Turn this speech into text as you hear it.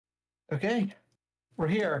Okay, we're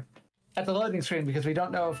here at the loading screen because we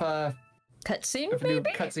don't know if Cutscene, a new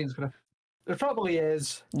maybe? cutscene's gonna. There probably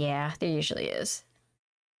is. Yeah, there usually is.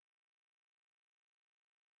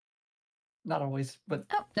 Not always, but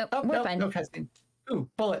Oh, nope, oh we're no, fine. no cutscene. Ooh,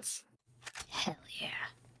 bullets. Hell yeah.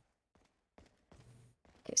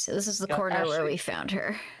 Okay, so this is the Got corner where Ashley. we found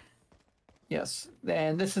her. Yes,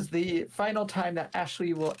 and this is the final time that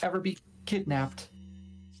Ashley will ever be kidnapped.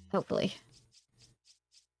 Hopefully.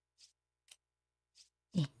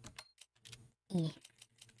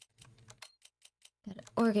 Gotta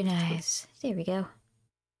organize. There we go.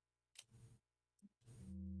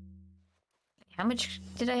 How much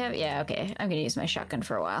did I have? Yeah, okay. I'm gonna use my shotgun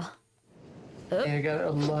for a while. Oh, And I got a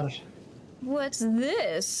lot of what's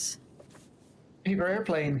this? paper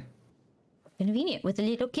airplane Convenient with a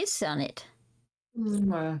little kiss on it.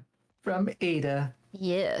 from Ada.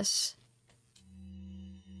 Yes.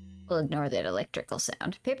 We'll ignore that electrical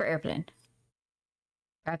sound. Paper airplane.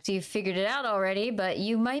 Perhaps you've figured it out already, but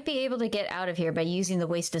you might be able to get out of here by using the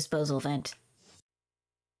waste disposal vent.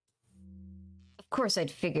 Of course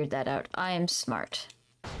I'd figured that out. I am smart.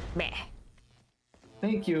 Meh.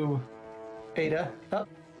 Thank you, Ada. Oh,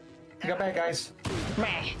 we got bad guys.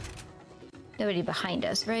 Meh. Nobody behind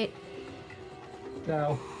us, right?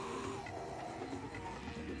 No.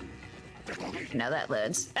 Now that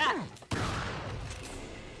loads. Ah!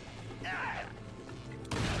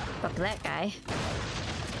 Fuck that guy.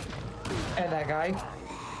 And that guy.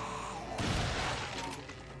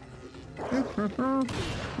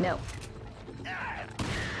 No.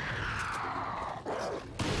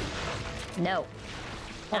 No.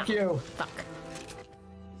 Fuck you. Fuck.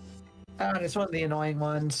 Ah, it's one of the annoying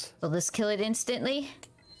ones. Will this kill it instantly?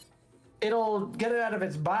 It'll get it out of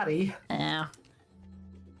its body. Yeah.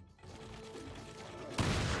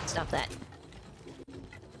 Stop that.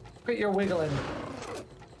 Quit your wiggling.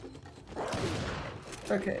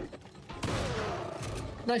 Okay.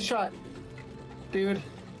 Nice shot, dude.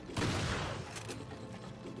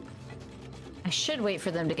 I should wait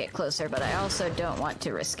for them to get closer, but I also don't want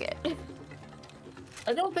to risk it.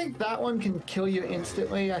 I don't think that one can kill you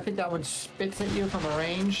instantly. I think that one spits at you from a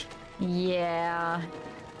range. Yeah.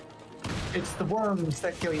 It's the worms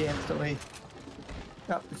that kill you instantly.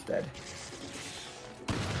 Oh, it's dead.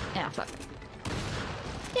 Ah, fuck.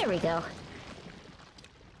 There we go.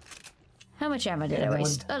 How much ammo did I that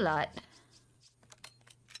waste? A lot.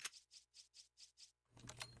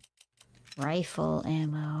 Rifle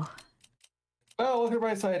ammo. Well, look at the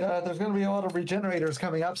bright side. There's going to be a lot of regenerators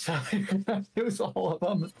coming up, so you're going to use all of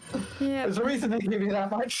them. Yeah, There's a reason they give you that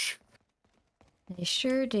much. they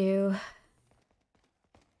sure do.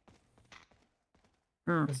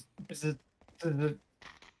 Is it,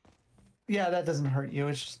 yeah, that doesn't hurt you.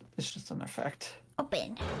 It's just an effect.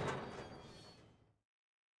 Open.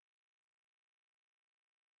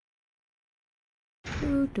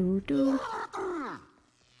 Do do do.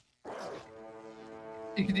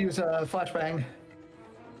 You could use a flashbang.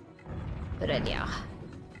 Good idea.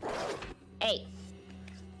 Hey.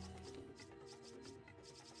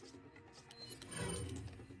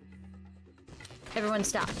 Everyone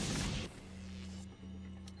stop.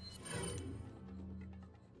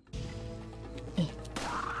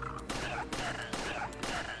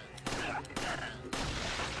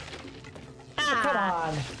 Come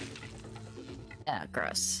on. Ah,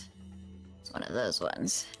 gross. It's one of those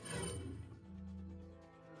ones.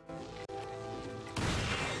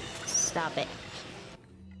 Stop it.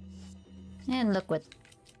 And look what...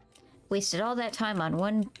 Wasted all that time on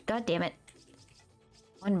one... God damn it.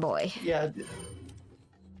 One boy. Yeah.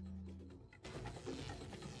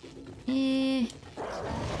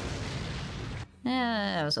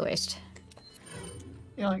 That was a waste.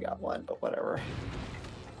 You only got one, but whatever.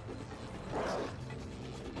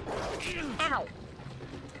 Ow!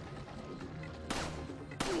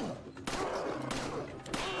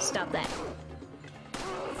 Stop that.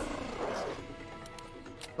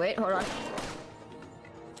 Wait, hold on.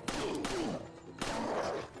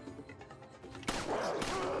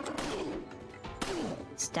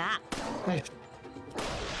 Stop. Nice.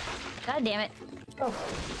 God damn it. Oh,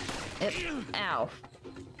 Yep. Ow.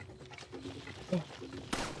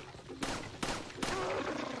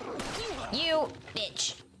 You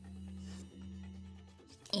bitch.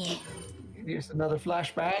 Yeah. you could use another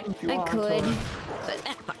flashbang if you I want. could, or- but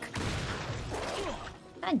fuck.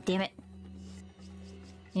 God damn it.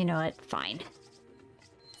 You know what? Fine.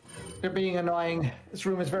 They're being annoying. This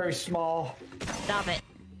room is very small. Stop it.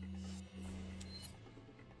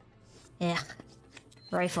 Yeah.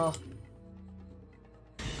 Rifle.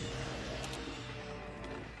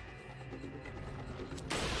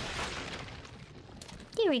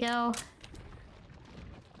 we go.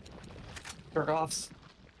 Jerk offs.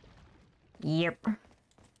 Yep.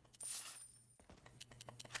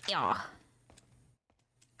 Yeah.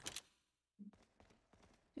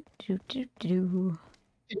 Do. You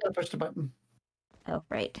gotta push the button. Oh,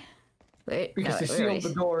 right. Wait, Because they wait, sealed wait.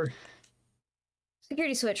 the door.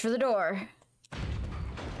 Security switch for the door.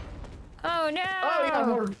 Oh no! Oh, yeah,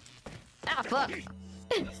 more. Ah, fuck.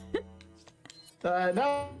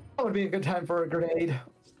 Now would be a good time for a grenade.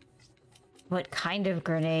 What kind of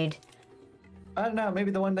grenade? I don't know,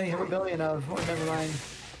 maybe the one they have a billion of. Oh, never mind.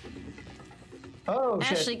 Oh,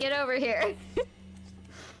 shit. Ashley, get over here.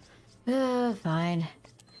 Fine.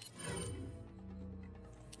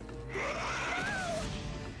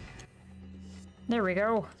 There we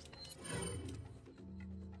go.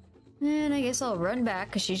 And I guess I'll run back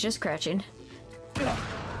because she's just crouching.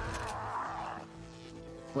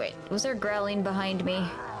 Wait, was there growling behind me?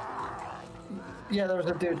 Yeah, there was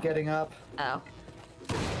a dude getting up. Oh.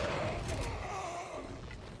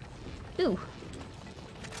 Ooh,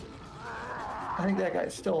 I think that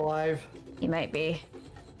guy's still alive. he might be.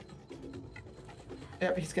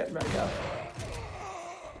 Yep, he's getting back up.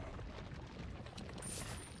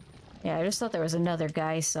 Yeah, I just thought there was another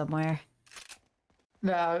guy somewhere.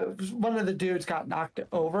 No, it was one of the dudes got knocked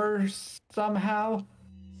over somehow.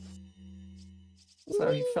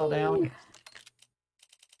 So he fell down.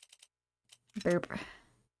 Boop.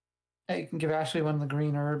 Hey, you can give Ashley one of the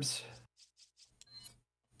green herbs.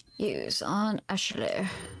 Use on Ashley.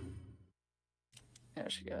 There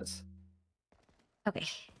she goes. Okay.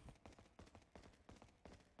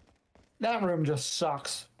 That room just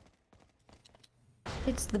sucks.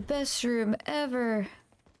 It's the best room ever.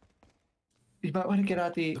 You might want to get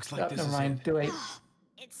out the... Looks like this never is mind. it. Do it.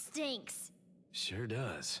 It stinks. Sure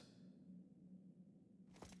does.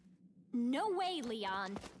 No way,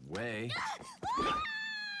 Leon. Way.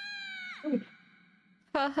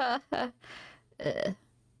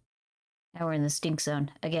 Now we're in the stink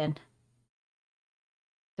zone again.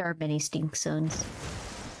 There are many stink zones.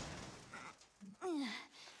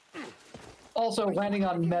 Also, landing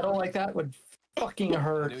on metal like that would fucking I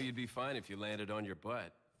hurt. knew you'd be fine if you landed on your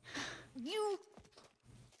butt. You.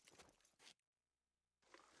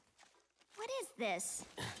 What is this?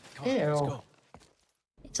 Come on, let's Ew. go.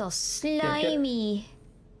 It's all slimy.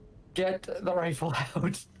 Get the rifle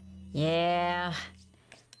out. Yeah.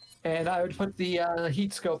 And I would put the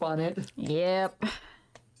heat scope on it. Yep.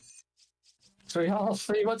 So we all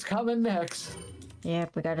see what's coming next.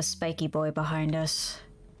 Yep, we got a spiky boy behind us.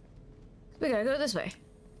 We gotta go this way.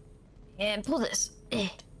 And pull this. Eh.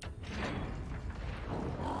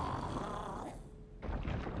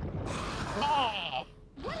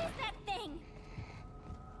 What is that thing?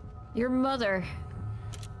 Your mother.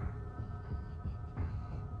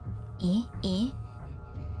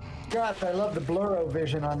 God, I love the blurro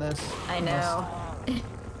vision on this. I know.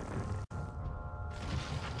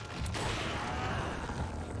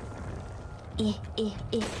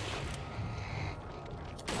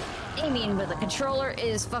 Aiming with a controller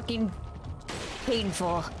is fucking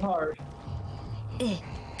painful. Hard. God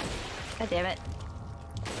damn it.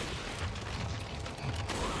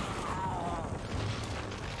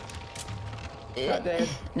 Not dead.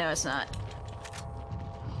 No, it's not.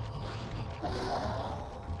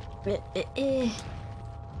 Now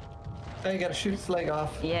you gotta shoot its leg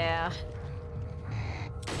off. Yeah.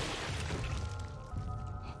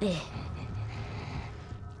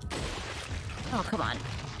 Oh, come on.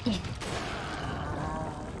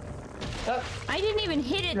 I didn't even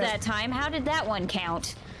hit it that time. How did that one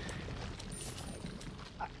count?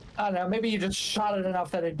 I don't know, maybe you just shot it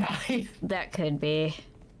enough that it died. That could be.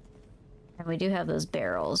 And we do have those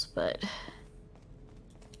barrels, but...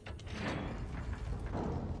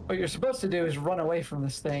 What you're supposed to do is run away from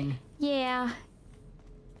this thing. Yeah.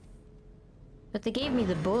 But they gave me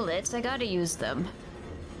the bullets. I gotta use them.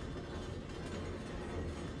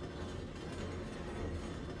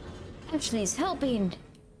 Ashley's helping.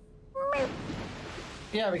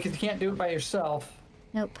 Yeah, because you can't do it by yourself.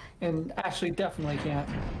 Nope. And Ashley definitely can't.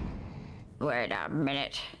 Wait a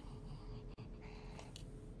minute.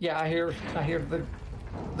 Yeah, I hear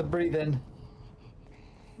the breathing.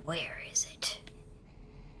 Where is it?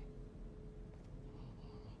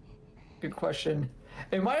 Good question.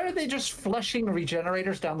 And why are they just flushing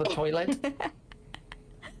regenerators down the toilet?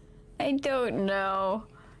 I don't know.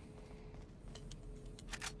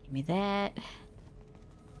 Give me that.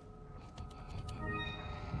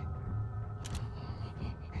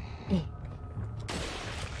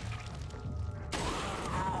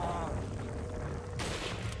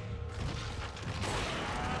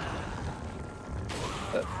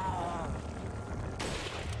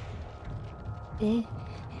 Eh.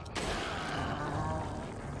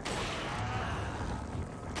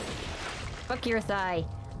 Fuck your thigh.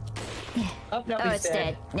 Oh, no, Oh, he's it's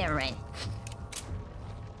dead. Never mind.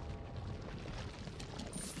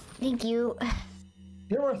 Thank you.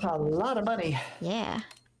 You're worth a lot of money. Yeah.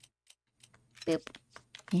 Boop.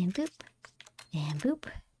 And boop. And boop.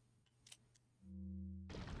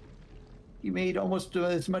 You made almost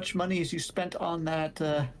as much money as you spent on that,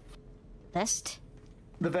 Vest?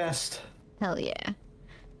 the vest. Hell yeah.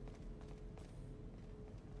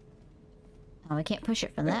 Oh, I can't push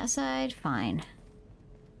it from that side? Fine.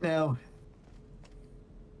 No.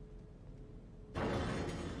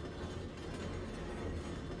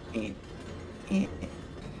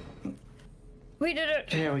 We did it!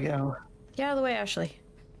 There we go. Get out of the way, Ashley.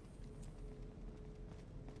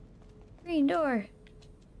 Green door.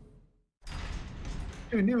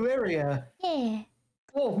 To a new area. Yeah.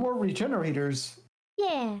 Oh, more regenerators.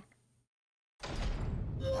 Yeah.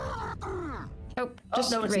 Oh,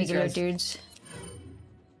 just no, it's these regular guys. dudes.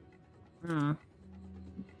 Hmm.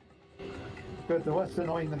 Good, they're less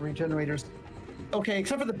annoying than regenerators. Okay,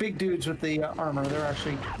 except for the big dudes with the armor, they're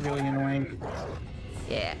actually really annoying.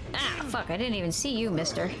 Yeah. Ah, fuck, I didn't even see you,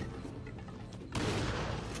 mister.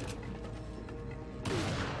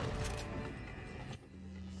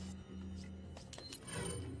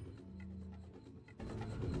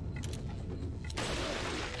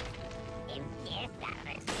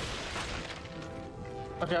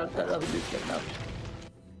 Watch out, that other dude's getting up.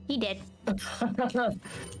 He dead.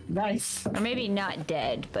 Nice. Or maybe not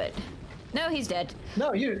dead, but... No, he's dead.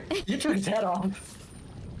 No, you took his head off.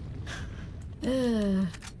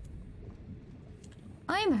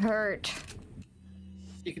 I'm hurt.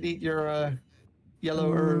 You could eat your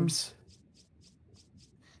yellow herbs.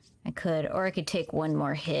 I could, or I could take one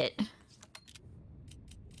more hit.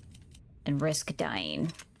 And risk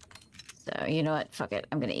dying. So, you know what? Fuck it.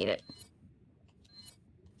 I'm gonna eat it.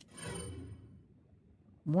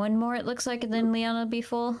 One more, it looks like, and then Leon will be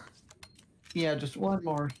full. Yeah, just one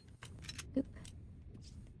more.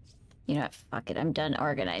 You know what? Fuck it. I'm done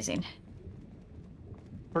organizing.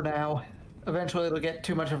 For now. Eventually it'll get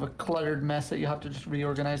too much of a cluttered mess that you have to just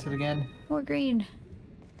reorganize it again. More green.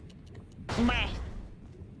 Meh.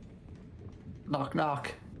 Knock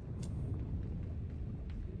knock.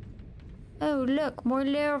 Oh, look, more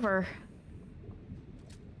lava.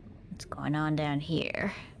 What's going on down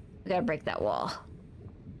here? We gotta break that wall.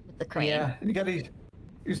 With the crane. Yeah, you gotta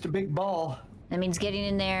use the big ball. That means getting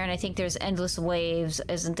in there, and I think there's endless waves,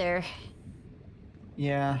 isn't there?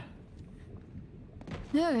 Yeah.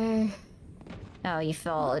 Okay. Oh, you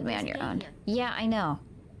followed me on your own. Yeah, I know.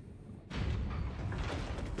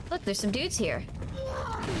 Look, there's some dudes here.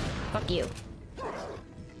 Fuck you.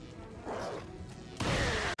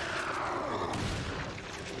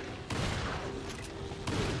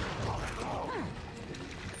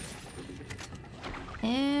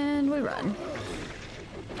 And we run.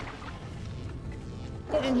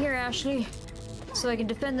 Get in here, Ashley, so I can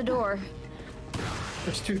defend the door.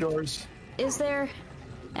 There's two doors. Is there?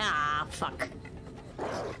 Ah, fuck.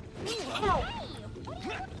 Ow.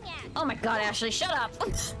 Oh my god, Ashley, shut up!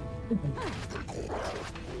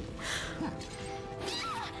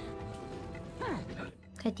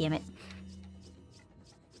 God damn it.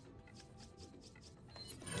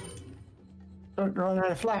 Don't run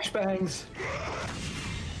out of flashbangs.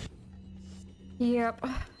 Yep.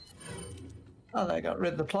 Oh, they got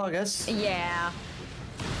rid of the Plagas. Yeah.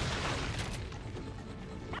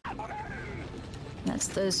 That's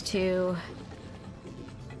those two.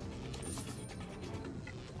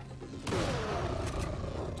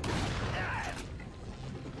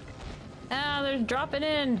 Ah, they're dropping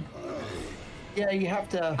in. Yeah, you have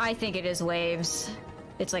to. I think it is waves.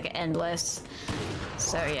 It's like endless.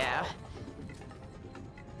 So yeah.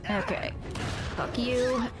 Okay. Fuck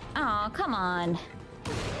you. Aw, come on.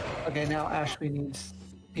 Okay, now Ashley needs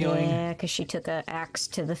healing. Yeah, because she took an axe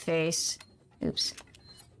to the face. Oops.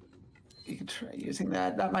 You can try using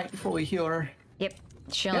that. That might fully heal her. Yep.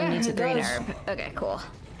 She only Yeah, needs a it green does. herb. Okay, cool.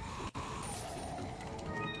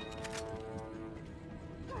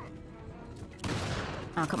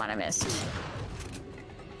 Oh, come on, I missed.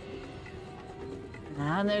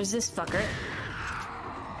 And there's this fucker.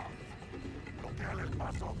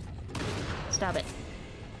 Stop it.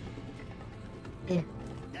 Yeah.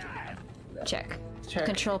 Check. Check.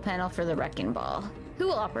 Control panel for the wrecking ball. Who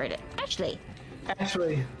will operate it? Ashley.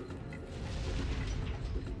 Ashley.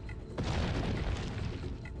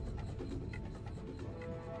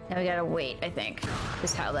 Now we gotta wait, I think.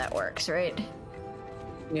 Is how that works, right?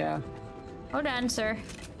 Yeah. Hold on, sir.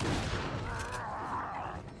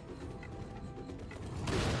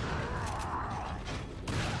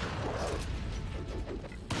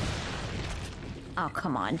 Oh,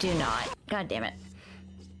 come on, do not. God damn it.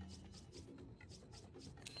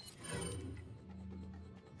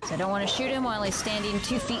 So I don't want to shoot him while he's standing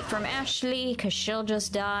 2 feet from Ashley, because she'll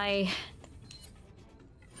just die.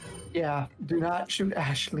 Yeah, do not shoot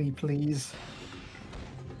Ashley, please.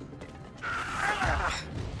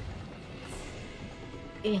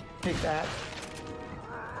 Eh. Take that.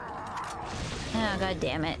 Oh, god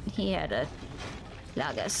damn it. He had a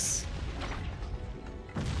Lagus.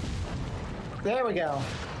 There we go.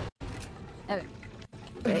 Okay.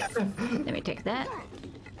 Wait. Let me take that.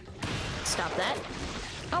 Stop that.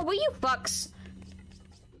 Oh, will you fucks?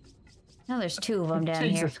 Now there's 2 of them down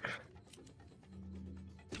Jesus. here.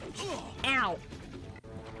 Ow!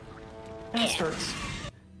 That hurts.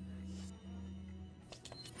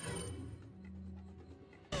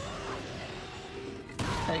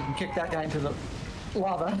 Now you can kick that guy into the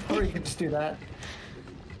lava, or you can just do that.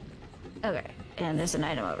 Okay, and there's an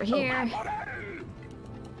item over here.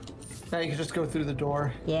 Now you can just go through the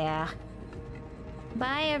door. Yeah.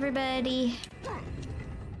 Bye, everybody.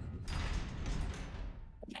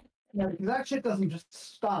 Yeah, because that shit doesn't just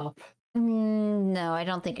stop. No, I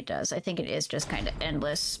don't think it does. I think it is just kind of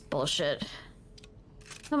endless bullshit.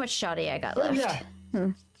 How much shoddy I got left?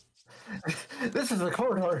 Yeah. This is a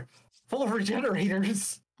corridor full of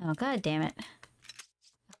regenerators. Oh, god damn it.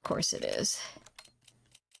 Of course it is.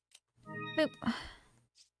 Boop.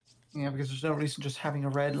 Yeah, because there's no reason just having a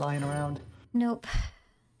red lying around. Nope.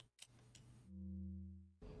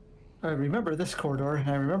 I remember this corridor, and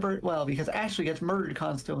I remember it well because Ashley gets murdered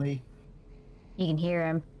constantly. You can hear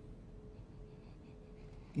him.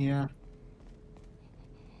 Yeah.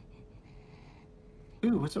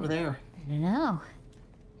 Ooh, what's over there? I don't know.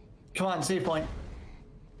 Come on, save point.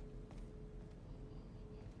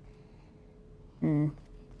 Hmm.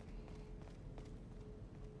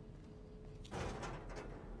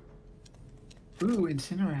 Ooh,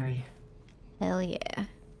 incinerary. Hell yeah.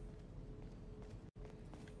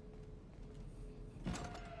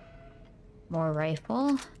 More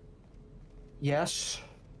rifle. Yes.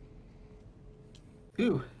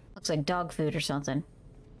 Ooh. Looks like dog food or something.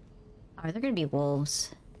 Are there gonna be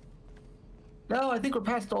wolves? No, I think we're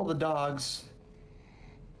past all the dogs.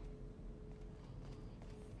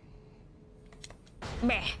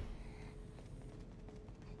 Meh.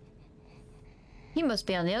 He must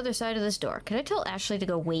be on the other side of this door. Can I tell Ashley to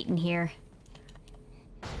go wait in here?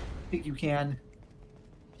 I think you can.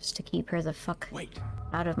 Just to keep her the fuck Wait.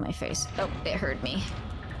 out of my face. Oh, it heard me.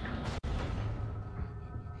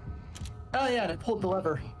 Oh yeah, and it pulled the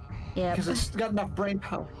lever. Yep. Because it's got enough brain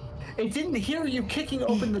power. It didn't hear you kicking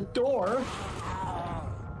open the door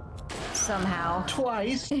Somehow.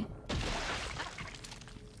 twice.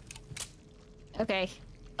 Okay.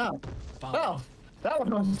 Oh. Well, that one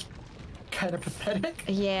was kind of pathetic.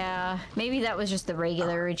 Yeah, maybe that was just the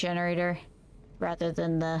regular regenerator rather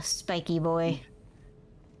than the spiky boy.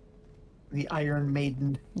 The Iron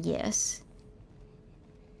Maiden. Yes.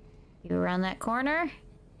 You around that corner?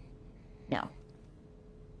 No.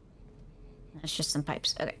 That's just some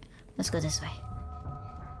pipes. Okay, let's go this way.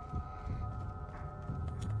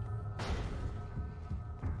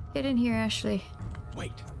 Get in here, Ashley.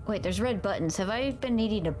 Wait. Wait, there's red buttons. Have I been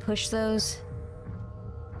needing to push those?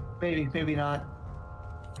 Maybe, maybe not.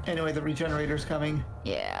 Anyway, the regenerator's coming.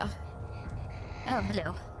 Yeah. Oh,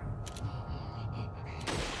 hello.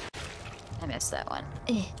 I missed that one.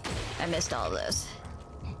 I missed all of those.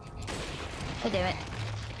 Oh, damn it.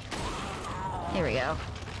 Here we go.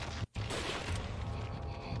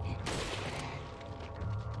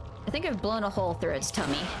 I think I've blown a hole through its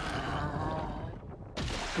tummy.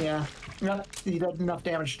 Yeah. Yep, you did enough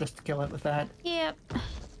damage just to kill it with that. Yep.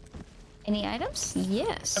 Any items?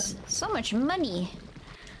 Yes. So much money.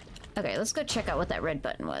 Okay, let's go check out what that red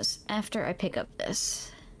button was after I pick up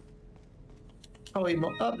this. Oh, wait,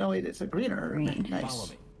 oh no, wait, it's a greener. Green. Nice. Follow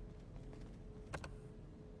me.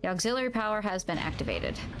 The auxiliary power has been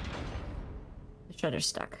activated. The shutter's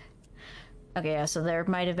stuck. Okay, yeah, so there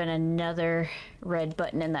might have been another red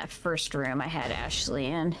button in that first room I had Ashley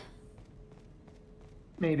in.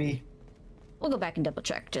 Maybe. We'll go back and double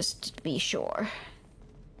check just to be sure.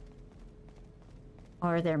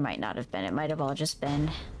 Or there might not have been. It might have all just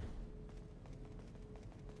been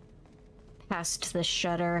past the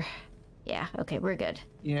shutter. Yeah, okay, we're good.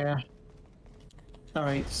 Yeah. All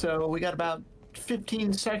right, so we got about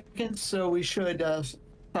 15 seconds, so we should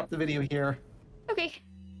stop the video here. Okay.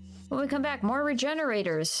 When we come back, more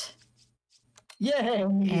regenerators Yay!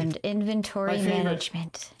 and inventory My favorite.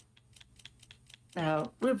 management.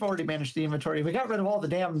 Now, we've already managed the inventory. We got rid of all the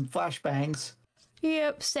damn flashbangs.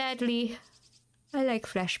 Yep, sadly. I like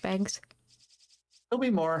flashbangs. There'll be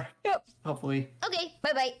more, Yep. hopefully. Okay,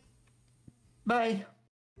 bye-bye. Bye.